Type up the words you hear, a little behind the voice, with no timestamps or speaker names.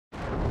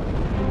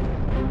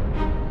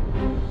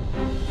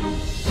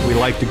We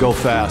like to go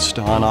fast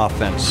on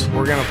offense.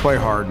 We're going to play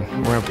hard.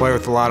 We're going to play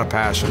with a lot of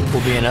passion.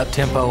 We'll be an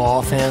up-tempo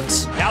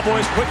offense.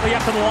 Cowboys quickly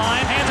up to the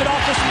line, hands it off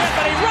to Smith,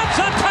 and he runs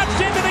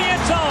untouched into the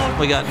end zone.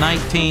 We got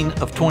 19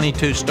 of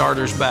 22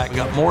 starters back. We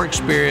got more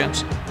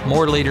experience,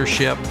 more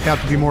leadership.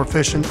 Have to be more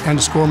efficient and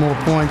to score more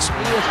points. He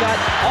has got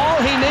all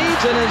he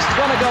needs and is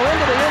going to go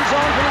into the end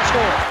zone for the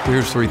score.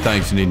 Here's three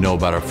things you need to know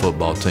about our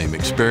football team: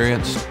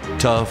 experience,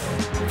 tough,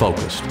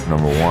 focused.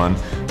 Number one,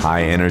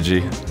 high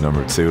energy.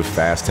 Number two,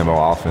 fast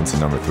tempo offense.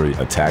 And number three,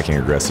 attacking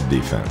aggressive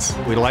defense.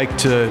 We like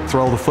to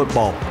throw the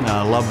football.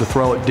 Love to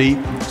throw it deep,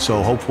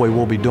 so hopefully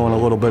we'll be doing a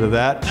little bit of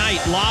that.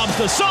 Knight lobs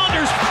to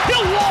Saunders.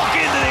 He'll walk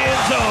into the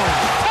end zone.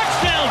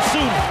 Touchdown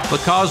Sooner.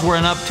 Because we're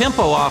an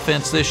up-tempo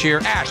offense this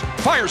year, Ash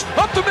fires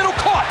up the middle,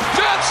 caught.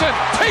 Johnson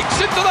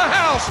takes it to the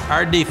house.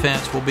 our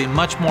defense will be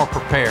much more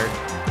prepared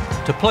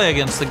to play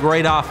against the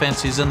great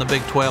offenses in the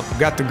Big 12. We've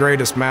got the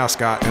greatest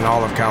mascot in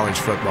all of college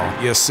football.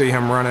 You'll see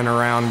him running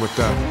around with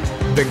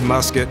the big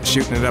musket,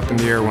 shooting it up in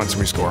the air once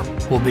we score.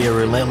 We'll be a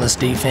relentless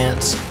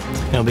defense.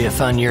 It'll be a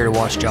fun year to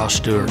watch Josh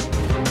Stewart.